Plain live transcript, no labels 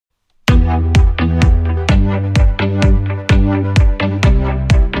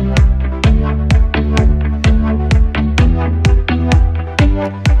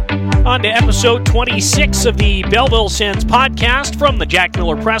on to episode 26 of the Belleville Sens podcast from the Jack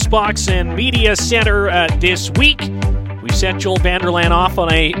Miller Press Box and Media Center this week. We sent Joel Vanderland off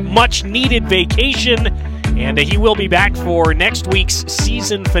on a much-needed vacation, and he will be back for next week's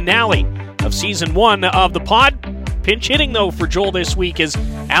season finale of Season 1 of the pod. Pinch hitting, though, for Joel this week is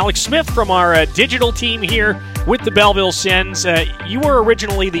Alex Smith from our digital team here with the Belleville Sens. You were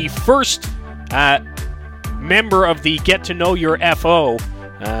originally the first member of the Get to Know Your FO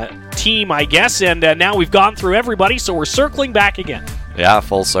team, I guess, and now we've gone through everybody, so we're circling back again. Yeah,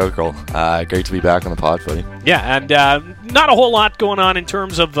 full circle. Great to be back on the pod, buddy. Yeah, and not a whole lot going on in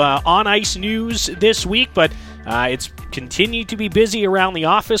terms of on-ice news this week, but it's continued to be busy around the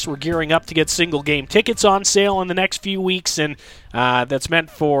office. We're gearing up to get single-game tickets on sale in the next few weeks, and that's meant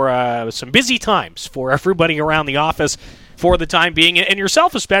for some busy times for everybody around the office for the time being, and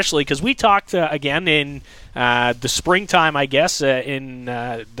yourself especially, because we talked again in the springtime, I guess, in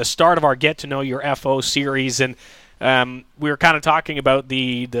the start of our Get to Know Your FO series, and we were kind of talking about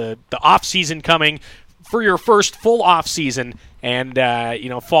the off-season coming for your first full off-season, and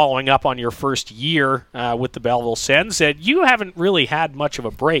following up on your first year with the Belleville Sens. You haven't really had much of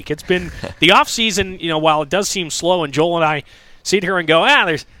a break. It's been the off-season, while it does seem slow, and Joel and I sit here and go,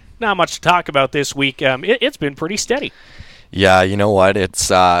 there's not much to talk about this week. It's been pretty steady. Yeah, you know what?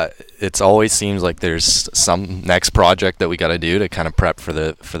 It's always seems like there's some next project that we got to do to kind of prep for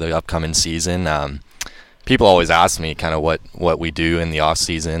the upcoming season. People always ask me kind of what we do in the off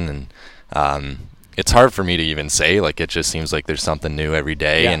season, and it's hard for me to even say. Like, it just seems like there's something new every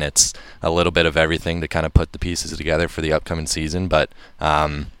day, and it's a little bit of everything to kind of put the pieces together for the upcoming season. But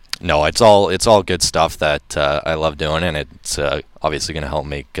no, it's all good stuff that I love doing, and it's obviously going to help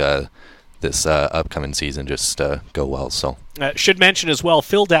make this upcoming season just go well. So should mention as well,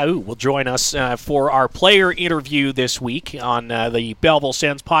 Phil Daou will join us for our player interview this week on the Belleville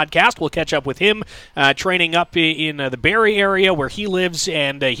Sens podcast. We'll catch up with him training up in the Barrie area where he lives,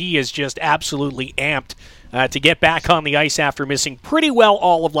 and he is just absolutely amped to get back on the ice after missing pretty well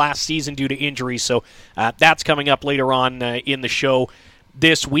all of last season due to injury. So that's coming up later on in the show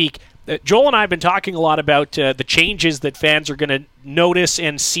this week. Joel and I have been talking a lot about the changes that fans are going to notice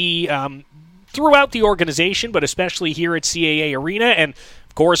and see throughout the organization, but especially here at CAA Arena, and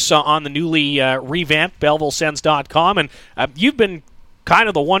of course on the newly revamped BellevilleSens.com. And you've been kind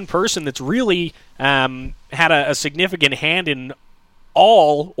of the one person that's really had a significant hand in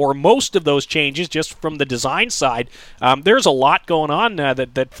all or most of those changes just from the design side. There's a lot going on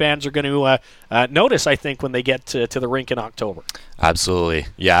that fans are going to notice, I think, when they get to the rink in October. Absolutely.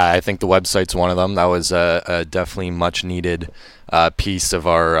 Yeah, I think the website's one of them. That was a definitely much needed piece of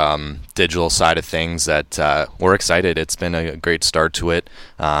our digital side of things that we're excited. It's been a great start to it.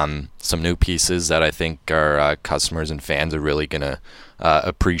 Some new pieces that I think our customers and fans are really going to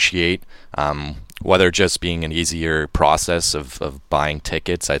appreciate. Whether just being an easier process of buying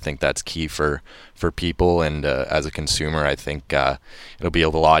tickets, I think that's key for people. And as a consumer, I think it'll be a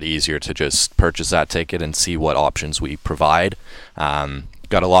lot easier to just purchase that ticket and see what options we provide.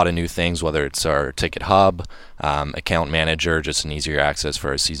 Got a lot of new things, whether it's our ticket hub, account manager, just an easier access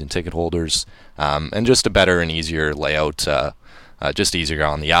for our season ticket holders, and just a better and easier layout, just easier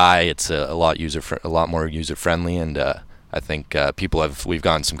on the eye. It's a lot more user friendly, and I think we've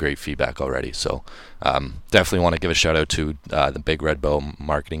gotten some great feedback already. So definitely want to give a shout out to the Big Red Bow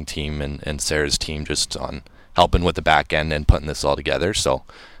marketing team and Sarah's team just on helping with the back end and putting this all together. So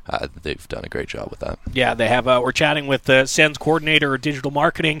they've done a great job with that. Yeah, they have. We're chatting with Sens coordinator of digital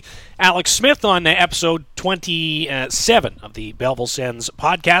marketing, Alex Smith, on episode 27 of the Belleville Sens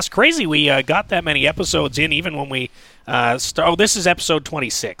podcast. Crazy we got that many episodes in even when we this is episode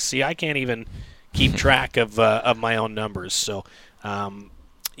 26. See, I can't even keep track of my own numbers. So,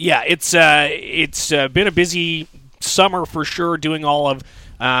 it's been a busy summer for sure, doing all of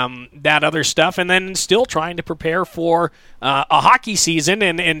that other stuff, and then still trying to prepare for a hockey season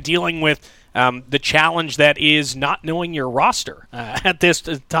and dealing with the challenge that is not knowing your roster at this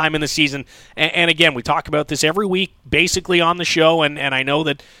time in the season. And again, we talk about this every week, basically on the show, and I know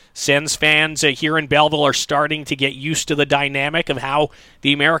that Sens fans here in Belleville are starting to get used to the dynamic of how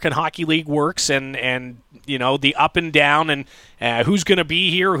the American Hockey League works, and the up and down, and who's going to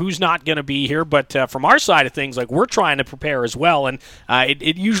be here, who's not going to be here. But from our side of things, we're trying to prepare as well, and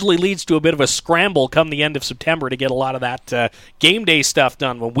it usually leads to a bit of a scramble come the end of September to get a lot of that game day stuff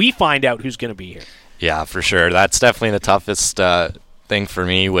done when we find out who's going to be here. Yeah, for sure. That's definitely the toughest thing for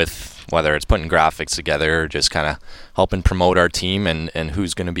me, with whether it's putting graphics together or just kind of helping promote our team and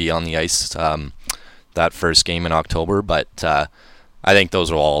who's going to be on the ice that first game in October. But I think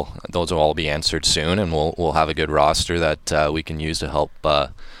those will all be answered soon, and we'll have a good roster that we can use to help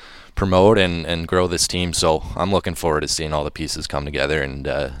promote and grow this team. So I'm looking forward to seeing all the pieces come together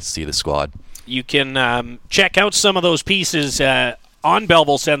and see the squad. You can check out some of those pieces on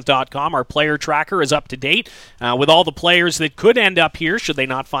BellevilleSens.com. Our player tracker is up to date with all the players that could end up here should they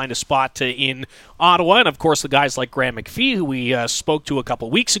not find a spot in Ottawa. And, of course, the guys like Graham McPhee, who we spoke to a couple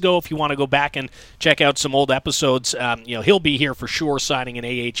weeks ago. If you want to go back and check out some old episodes, he'll be here for sure signing an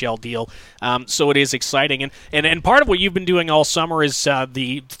AHL deal. So it is exciting. And part of what you've been doing all summer is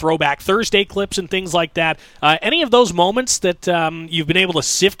the Throwback Thursday clips and things like that. Any of those moments that you've been able to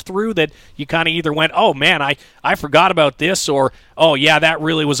sift through that you kind of either went, oh, man, I forgot about this, or, oh, yeah, that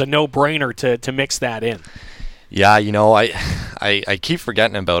really was a no-brainer to mix that in? Yeah, I keep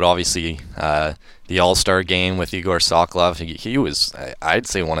forgetting about, obviously, the All-Star game with Igor Sokolov. He was, I'd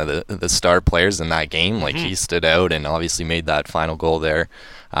say, one of the star players in that game. Like, he stood out and obviously made that final goal there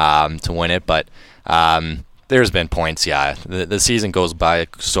to win it. But there's been points, the season goes by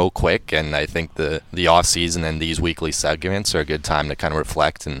so quick, and I think the off-season and these weekly segments are a good time to kind of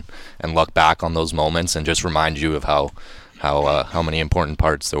reflect and look back on those moments and just remind you of how many important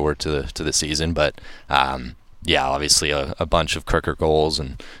parts there were to the season. But obviously a bunch of Kirker goals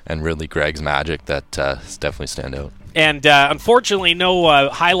and really Greg's magic that definitely stand out. And unfortunately, no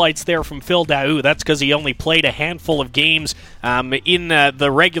highlights there from Phil Daou. That's because he only played a handful of games in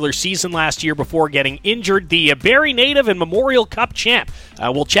the regular season last year before getting injured. The Barrie native and Memorial Cup champ.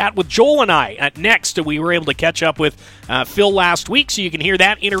 We'll chat with Joel and I next. We were able to catch up with Phil last week, so you can hear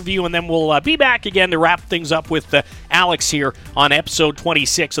that interview, and then we'll be back again to wrap things up with Alex here on episode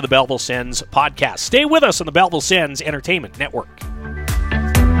 26 of the Belleville Sens podcast. Stay with us on the Belleville Sens Entertainment Network.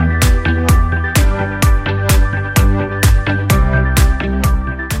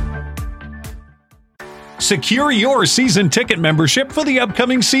 Secure your season ticket membership for the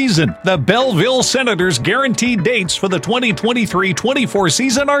upcoming season. The Belleville Senators guaranteed dates for the 2023-24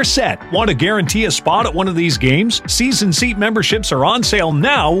 season are set. Want to guarantee a spot at one of these games? Season seat memberships are on sale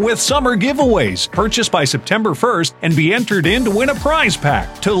now with summer giveaways. Purchase by September 1st and be entered in to win a prize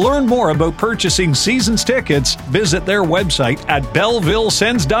pack. To learn more about purchasing season's tickets, visit their website at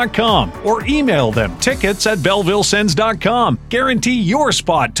BellevilleSens.com or email them tickets@BellevilleSens.com. Guarantee your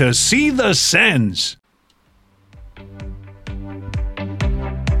spot to see the Sens.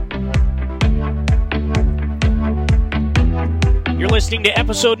 You're listening to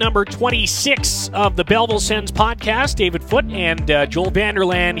episode number 26 of the Belleville Sens podcast. David Foote and Joel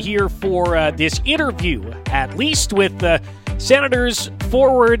Vanderland here for this interview, at least with Senators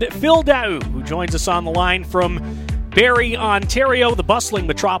forward Phil Daou, who joins us on the line from Barrie, Ontario, the bustling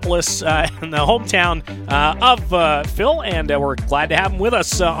metropolis and the hometown of Phil. And we're glad to have him with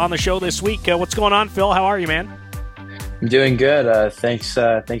us on the show this week. What's going on, Phil? How are you, man? I'm doing good. Thanks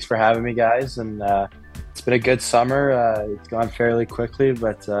for having me, guys. And it's been a good summer. It's gone fairly quickly,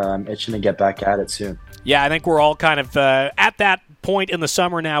 but I'm itching to get back at it soon. Yeah, I think we're all kind of at that point in the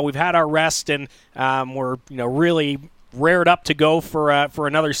summer now. We've had our rest, and we're really rared up to go for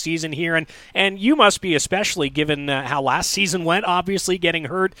another season here. And you must be, especially given how last season went, obviously getting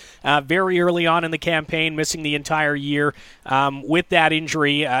hurt very early on in the campaign, missing the entire year with that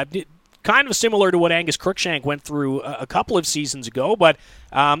injury. Kind of similar to what Angus Crookshank went through a couple of seasons ago, but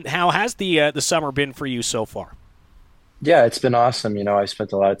how has the summer been for you so far? Yeah, it's been awesome. I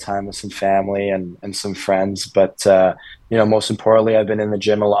spent a lot of time with some family and some friends, but most importantly, I've been in the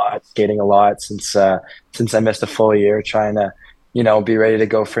gym a lot, skating a lot since I missed a full year, trying to be ready to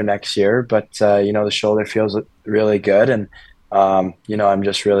go for next year. But the shoulder feels really good, and I'm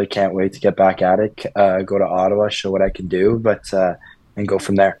just really can't wait to get back at it, go to Ottawa, show what I can do, but and go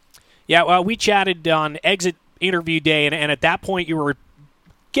from there. Yeah, well, we chatted on exit interview day, and at that point you were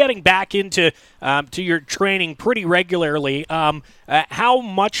getting back into to your training pretty regularly. How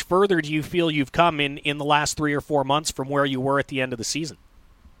much further do you feel you've come in the last 3 or 4 months from where you were at the end of the season?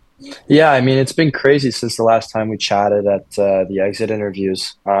 Yeah, I mean, it's been crazy since the last time we chatted at the exit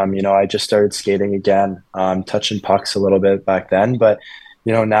interviews. I just started skating again, touching pucks a little bit back then, but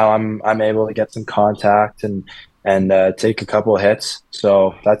now I'm able to get some contact and take a couple of hits.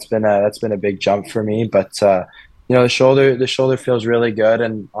 So that's been a big jump for me. But the shoulder feels really good,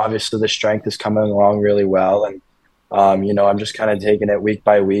 and obviously the strength is coming along really well. And I'm just kind of taking it week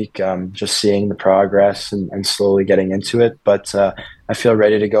by week, just seeing the progress and slowly getting into it. But I feel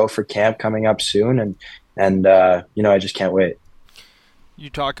ready to go for camp coming up soon, and I just can't wait. You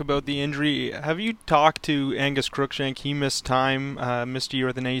talk about the injury. Have you talked to Angus Crookshank? He missed time, missed a year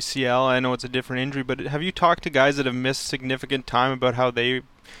with an ACL. I know it's a different injury, but have you talked to guys that have missed significant time about how they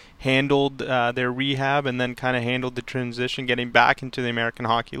handled their rehab and then kind of handled the transition getting back into the American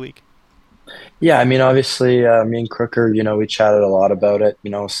Hockey League? Yeah, I mean, obviously, me and Crooker, we chatted a lot about it,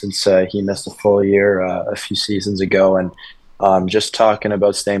 since he missed a full year a few seasons ago, and just talking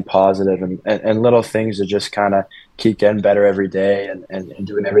about staying positive and little things to just kind of keep getting better every day and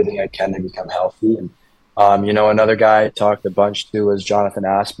doing everything I can to become healthy. And another guy I talked a bunch to was Jonathan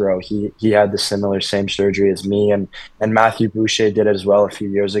Aspero. He had the same surgery as me, and Matthew Boucher did it as well a few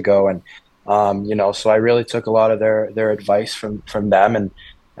years ago, and so I really took a lot of their advice from them,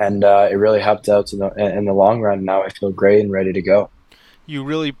 and it really helped out in the long run. Now I feel great and ready to go. You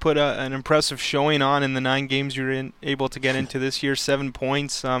really put an impressive showing on in the 9 games you were able to get into this year, 7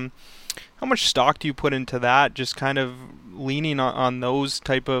 points. How much stock do you put into that? Just kind of leaning on those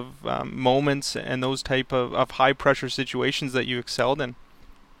type of moments and those type of high pressure situations that you excelled in.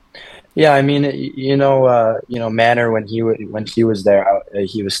 Yeah, I mean, Manor when he was there,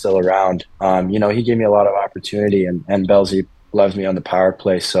 he was still around. He gave me a lot of opportunity, and Belsey loved me on the power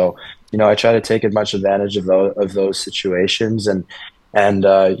play. So, I try to take as much advantage of those situations, and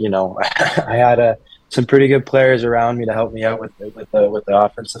I had some pretty good players around me to help me out with the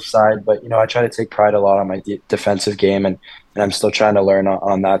offensive side. But I try to take pride a lot on my defensive game, and I'm still trying to learn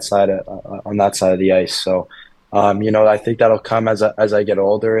on that side of the ice. So. I think that'll come as I get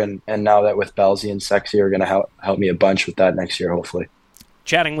older, and now that with Belsey and Sexy are going to help me a bunch with that next year, hopefully.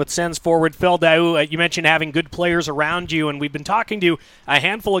 Chatting with Sens forward Phil Daou, you mentioned having good players around you, and we've been talking to a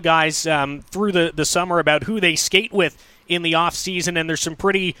handful of guys through the summer about who they skate with in the off season, and there's some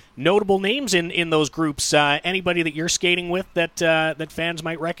pretty notable names in those groups. Anybody that you're skating with that fans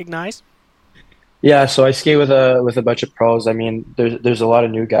might recognize? Yeah, so I skate with a bunch of pros. I mean, there's a lot of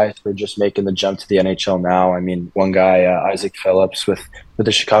new guys who are just making the jump to the NHL now. I mean, one guy, Isaac Phillips with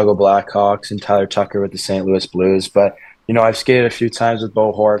the Chicago Blackhawks, and Tyler Tucker with the St. Louis Blues. But I've skated a few times with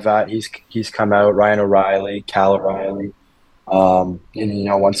Bo Horvat. He's come out. Ryan O'Reilly, Cal O'Reilly. And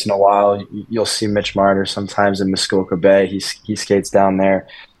once in a while you'll see Mitch Marner sometimes in Muskoka Bay. He skates down there.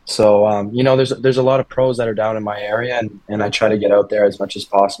 So there's a lot of pros that are down in my area, and I try to get out there as much as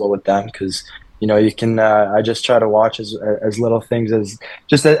possible with them because you can. I just try to watch as little things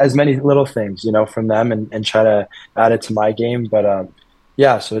as many little things from them, and try to add it to my game. But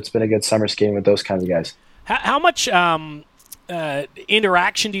yeah, so it's been a good summer skating with those kinds of guys. How much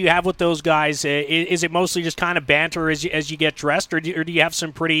interaction do you have with those guys? Is it mostly just kind of banter as you get dressed, or do you have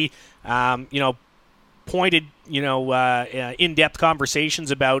some pretty pointed, in-depth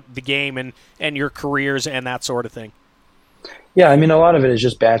conversations about the game and your careers and that sort of thing? Yeah, I mean, a lot of it is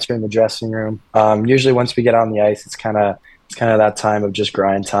just banter in the dressing room. Usually, once we get on the ice, it's kind of that time of just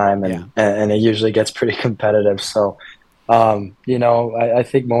grind time, and it usually gets pretty competitive. So, I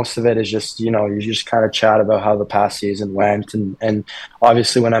think most of it is just you just kind of chat about how the past season went, and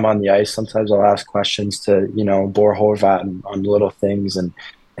obviously when I'm on the ice, sometimes I'll ask questions to Bo Horvat on little things, and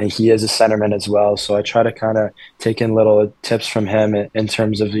he is a centerman as well. So I try to kind of take in little tips from him in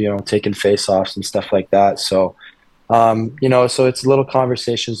terms of taking face-offs and stuff like that. So. So it's little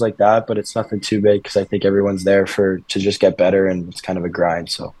conversations like that, but it's nothing too big because I think everyone's there to just get better, and it's kind of a grind.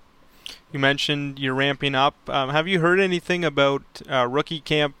 So, you mentioned you're ramping up. Have you heard anything about rookie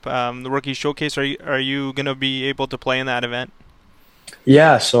camp, the rookie showcase? Are you going to be able to play in that event?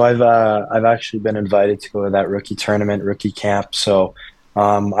 Yeah, so I've actually been invited to go to that rookie tournament, rookie camp. So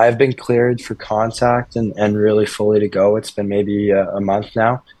I've been cleared for contact and really fully to go. It's been maybe a month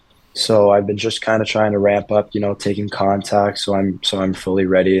now. So I've been just kind of trying to ramp up, taking contact. So I'm fully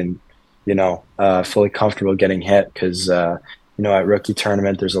ready and, fully comfortable getting hit because, at rookie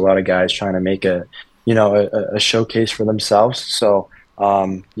tournament, there's a lot of guys trying to make a showcase for themselves. So,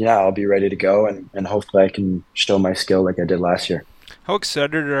 I'll be ready to go and hopefully I can show my skill like I did last year. How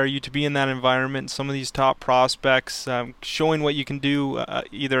excited are you to be in that environment? Some of these top prospects, showing what you can do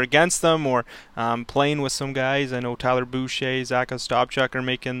either against them or playing with some guys. I know Tyler Boucher, Zach Ostapchuk are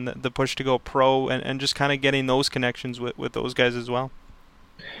making the push to go pro, and just kind of getting those connections with those guys as well.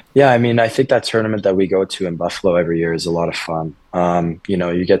 Yeah, I mean, I think that tournament that we go to in Buffalo every year is a lot of fun.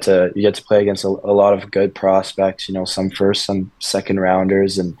 You get to play against a lot of good prospects. Some first, some second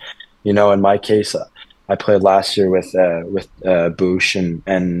rounders, and in my case, I played last year with Bush and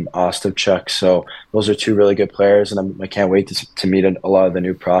Ostapchuk, so those are two really good players, and I can't wait to meet a lot of the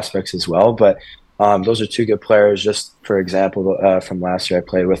new prospects as well. But those are two good players. Just for example, from last year, I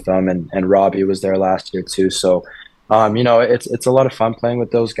played with them, and Robbie was there last year too. So, it's a lot of fun playing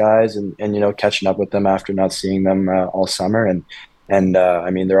with those guys, and catching up with them after not seeing them all summer, and I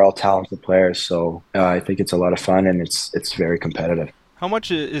mean they're all talented players. So I think it's a lot of fun, and it's very competitive. How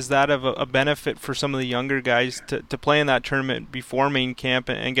much is that of a benefit for some of the younger guys to play in that tournament before main camp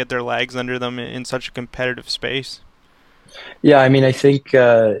and get their legs under them in such a competitive space? Yeah, I mean, I think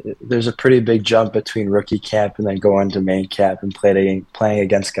there's a pretty big jump between rookie camp and then going to main camp and playing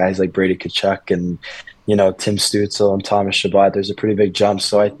against guys like Brady Tkachuk and Tim Stützle and Thomas Chabot. There's a pretty big jump.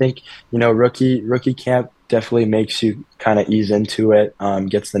 So I think rookie camp definitely makes you kind of ease into it,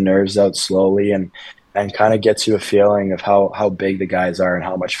 gets the nerves out slowly, and kind of gets you a feeling of how big the guys are and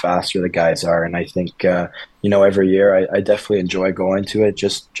how much faster the guys are. And I think every year I definitely enjoy going to it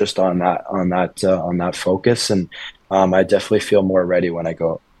just on that focus, and I definitely feel more ready when I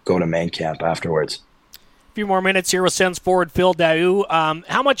go to main camp afterwards. A few more minutes here with Sens forward Phil Daoust.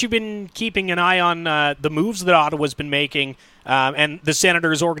 How much you've been keeping an eye on the moves that Ottawa's been making and the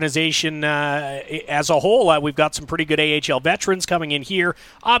Senators organization as a whole? We've got some pretty good AHL veterans coming in here.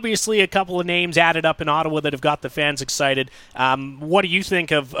 Obviously, a couple of names added up in Ottawa that have got the fans excited. What do you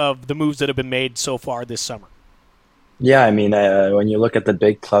think of the moves that have been made so far this summer? Yeah, I mean, when you look at the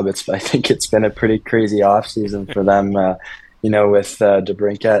big club, I think it's been a pretty crazy offseason for them. With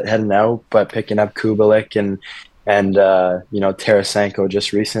DeBrincat heading out, but picking up Kubalik and Tarasenko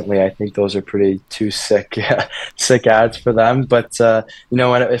just recently. I think those are two sick ads for them. But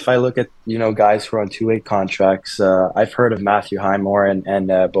if I look at guys who are on two-way contracts, I've heard of Matthew Highmore and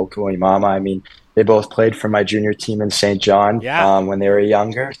Boko Imama. I mean, they both played for my junior team in St. John when they were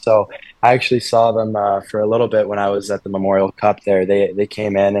younger. So I actually saw them for a little bit when I was at the Memorial Cup there. They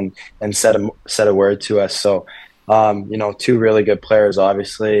came in and said a word to us. So two really good players,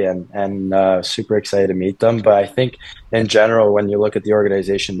 obviously, and super excited to meet them. But I think in general, when you look at the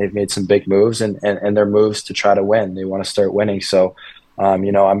organization, they've made some big moves and their moves to try to win. They want to start winning. So,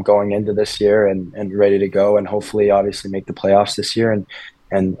 I'm going into this year and ready to go and hopefully, obviously, make the playoffs this year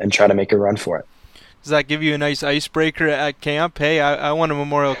and try to make a run for it. Does that give you a nice icebreaker at camp? Hey, I won a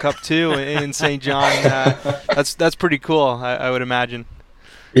Memorial Cup too in St. John. That's pretty cool, I would imagine.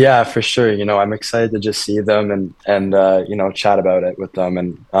 Yeah, for sure. I'm excited to just see them and chat about it with them.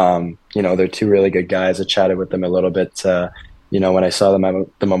 And, they're two really good guys. I chatted with them a little bit, when I saw them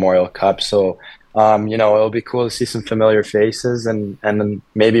at the Memorial Cup. So, it'll be cool to see some familiar faces and then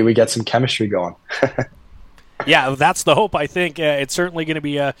maybe we get some chemistry going. Yeah, that's the hope, I think. It's certainly going to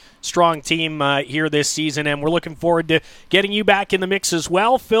be a strong team here this season, and we're looking forward to getting you back in the mix as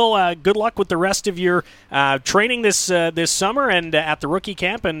well. Phil, good luck with the rest of your training this summer and at the rookie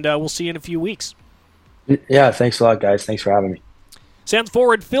camp, and we'll see you in a few weeks. Yeah, thanks a lot, guys. Thanks for having me. Sends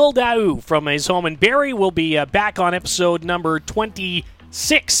forward Phil Daoust from his home in Barrie. We'll be back on episode number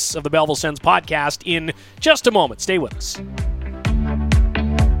 26 of the Belleville Sens podcast in just a moment. Stay with us.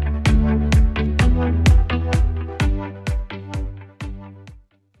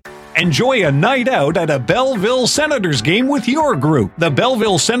 Enjoy a night out at a Belleville Senators game with your group. The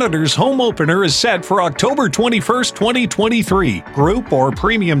Belleville Senators home opener is set for October 21st, 2023. Group or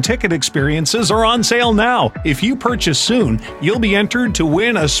premium ticket experiences are on sale now. If you purchase soon, you'll be entered to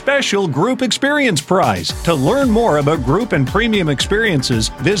win a special group experience prize. To learn more about group and premium experiences,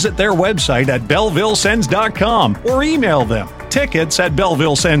 visit their website at BellevilleSens.com or email them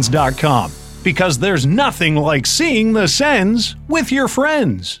tickets@BellevilleSens.com. Because there's nothing like seeing the Sens with your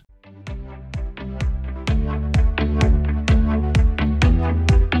friends.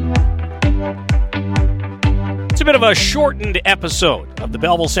 It's a bit of a shortened episode of the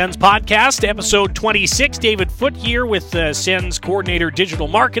Belleville Sens podcast, episode 26. David Foote here with Sens coordinator digital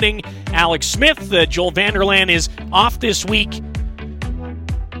marketing, Alex Smith. Joel Vanderland is off this week,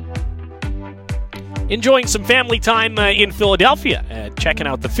 enjoying some family time in Philadelphia, checking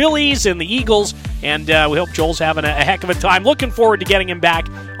out the Phillies and the Eagles, and we hope Joel's having a heck of a time. Looking forward to getting him back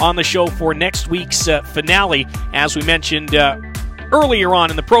on the show for next week's finale, as we mentioned earlier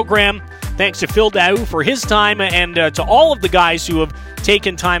on in the program. Thanks to Phil Daoust for his time and to all of the guys who have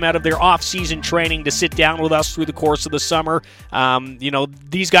taken time out of their off-season training to sit down with us through the course of the summer.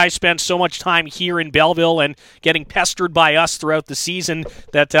 These guys spend so much time here in Belleville and getting pestered by us throughout the season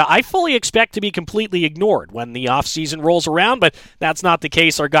that I fully expect to be completely ignored when the off-season rolls around, but that's not the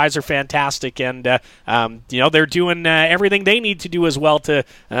case. Our guys are fantastic, and they're doing everything they need to do as well to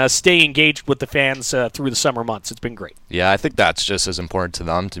stay engaged with the fans through the summer months. It's been great. Yeah, I think that's just as important to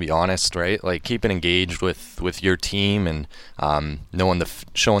them, to be honest, right? Like, keeping engaged with your team and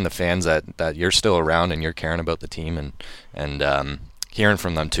showing the fans that you're still around and you're caring about the team and hearing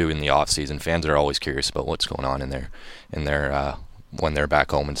from them too in the off season. Fans are always curious about what's going on in their when they're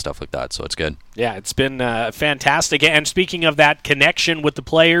back home and stuff like that. So it's good. Yeah, it's been fantastic. And speaking of that connection with the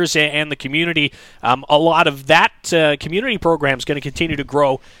players and the community, a lot of that community program is going to continue to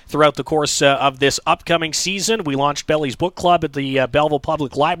grow throughout the course of this upcoming season. We launched Belly's Book Club at the Belleville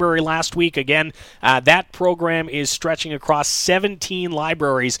Public Library last week. Again, that program is stretching across 17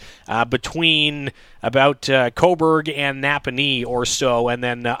 libraries between about Cobourg and Napanee or so, and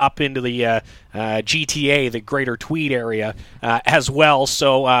then up into the GTA, the Greater Tweed area as well.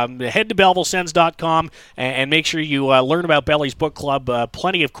 So head to BellevilleSens.com and make sure you learn about Belly's Book Club.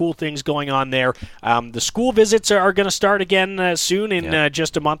 Plenty of cool things going on there. The school visits are going to start again soon in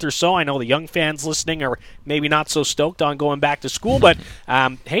just a month or so. I know the young fans listening are maybe not so stoked on going back to school, but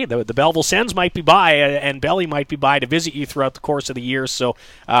hey, the Belleville Sens might be by and Belly might be by to visit you throughout the course of the year. So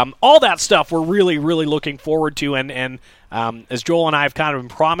all that stuff we're really looking forward to, and as Joel and I have kind of been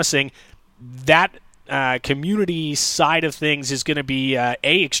promising, that community side of things is going to be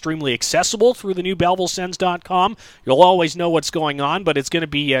extremely accessible through the new BellevilleSens.com. You'll always know what's going on, but it's going to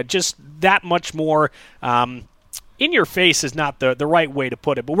be just that much more in your face is not the right way to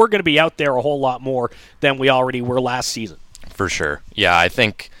put it, but we're going to be out there a whole lot more than we already were last season. For sure. Yeah, I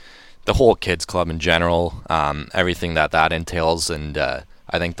think the whole kids club in general, everything that entails, and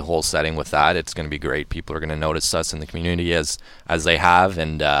I think the whole setting with that, it's going to be great. People are going to notice us in the community as they have,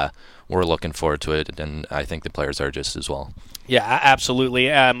 and we're looking forward to it, and I think the players are just as well. Yeah,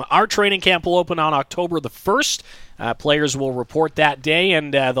 absolutely. Our training camp will open on October the 1st. Players will report that day,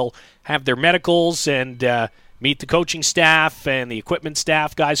 and they'll have their medicals and meet the coaching staff and the equipment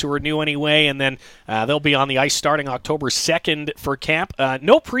staff, guys who are new anyway, and then they'll be on the ice starting October 2nd for camp.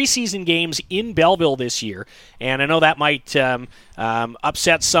 No preseason games in Belleville this year, and I know that might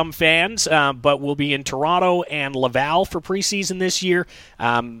upset some fans, but we'll be in Toronto and Laval for preseason this year.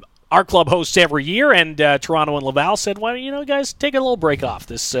 Our club hosts every year, and Toronto and Laval said, "Why don't you guys take a little break off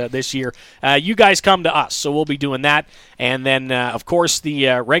this year? You guys come to us." So we'll be doing that, and then of course the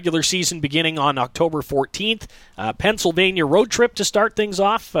regular season beginning on October 14th. Pennsylvania road trip to start things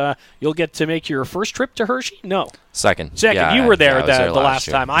off. You'll get to make your first trip to Hershey. No. Second. Yeah, you were there the last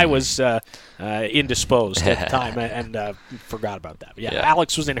year. time. I was indisposed at the time and forgot about that. Yeah,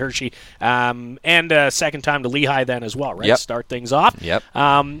 Alex was in Hershey, and second time to Lehigh then as well, right? Yep. Start things off. Yep.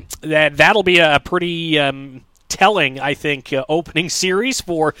 That'll be a pretty telling, I think, opening series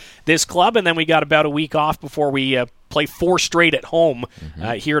for this club, and then we got about a week off before we play 4 straight at home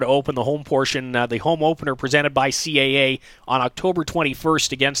here to open the home portion. The home opener presented by CAA on October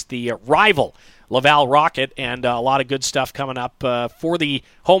 21st against the rival Laval Rocket, and a lot of good stuff coming up for the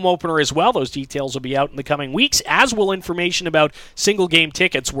home opener as well. Those details will be out in the coming weeks, as will information about single game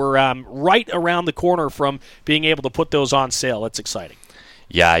tickets. We're right around the corner from being able to put those on sale. It's exciting.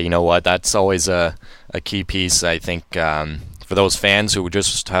 Yeah, you know what? That's always a key piece, I think, for those fans who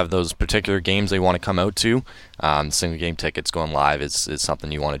just have those particular games they want to come out to. Single game tickets going live is something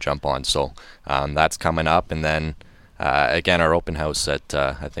you want to jump on. So that's coming up, and then again, our open house that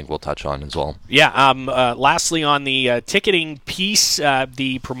I think we'll touch on as well. Yeah, lastly on the ticketing piece,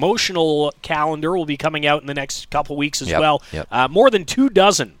 the promotional calendar will be coming out in the next couple weeks as well. Yep. More than 24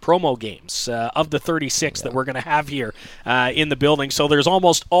 promo games of the 36 that we're going to have here in the building. So there's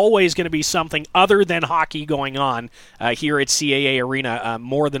almost always going to be something other than hockey going on here at CAA Arena.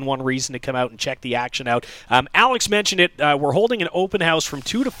 More than one reason to come out and check the action out. Alex mentioned it. We're holding an open house from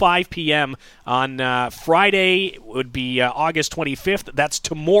 2 to 5 p.m. on Friday. Would be August 25th. That's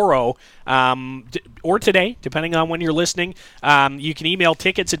tomorrow or today, depending on when you're listening. You can email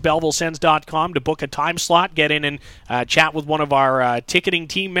tickets at BellevilleSens.com to book a time slot, get in and chat with one of our ticketing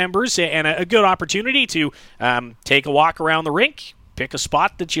team members, and a good opportunity to take a walk around the rink, pick a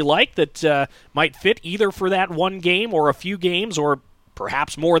spot that you like that might fit either for that one game or a few games or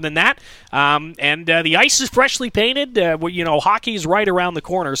perhaps more than that. And the ice is freshly painted. Hockey is right around the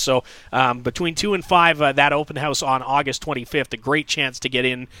corner. So between 2 and 5, that open house on August 25th, a great chance to get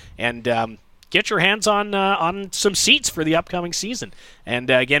in and get your hands on some seats for the upcoming season. And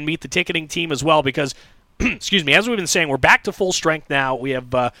again, meet the ticketing team as well, because excuse me, as we've been saying, we're back to full strength now. We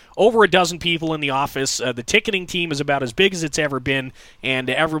have over a dozen people in the office. The ticketing team is about as big as it's ever been, and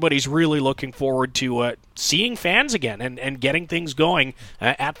everybody's really looking forward to seeing fans again and getting things going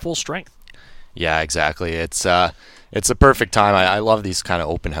at full strength. Yeah, exactly. It's a perfect time. I love these kind of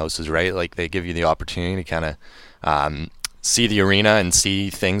open houses, right? Like, they give you the opportunity to kind of see the arena and see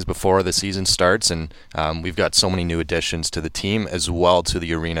things before the season starts, and we've got so many new additions to the team as well to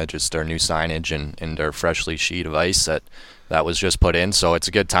the arena, just our new signage and our freshly sheet of ice that was just put in. So it's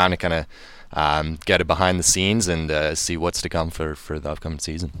a good time to kind of get it behind the scenes and see what's to come for the upcoming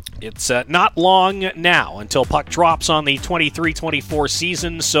season. It's not long now until puck drops on the 23-24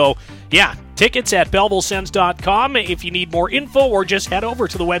 season, so yeah, tickets at BellevilleSens.com. If you need more info, or just head over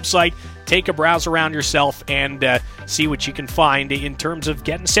to the website, take a browse around yourself, and see what you can find in terms of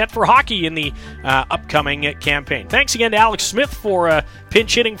getting set for hockey in the upcoming campaign. Thanks again to Alex Smith for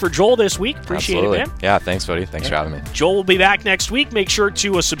pinch hitting for Joel this week. Appreciate Absolutely. it, man. Yeah, thanks, buddy. Thanks for having me. Joel will be back next week. Make sure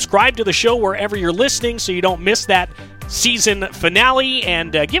to subscribe to the show wherever you're listening so you don't miss that season finale,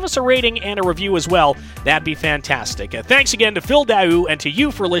 and give us a rating and a review as well. That'd be fantastic. Thanks again to Phil Daou and to you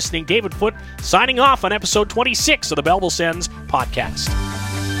for listening. David Foote signing off on episode 26 of the Belleville Sens podcast.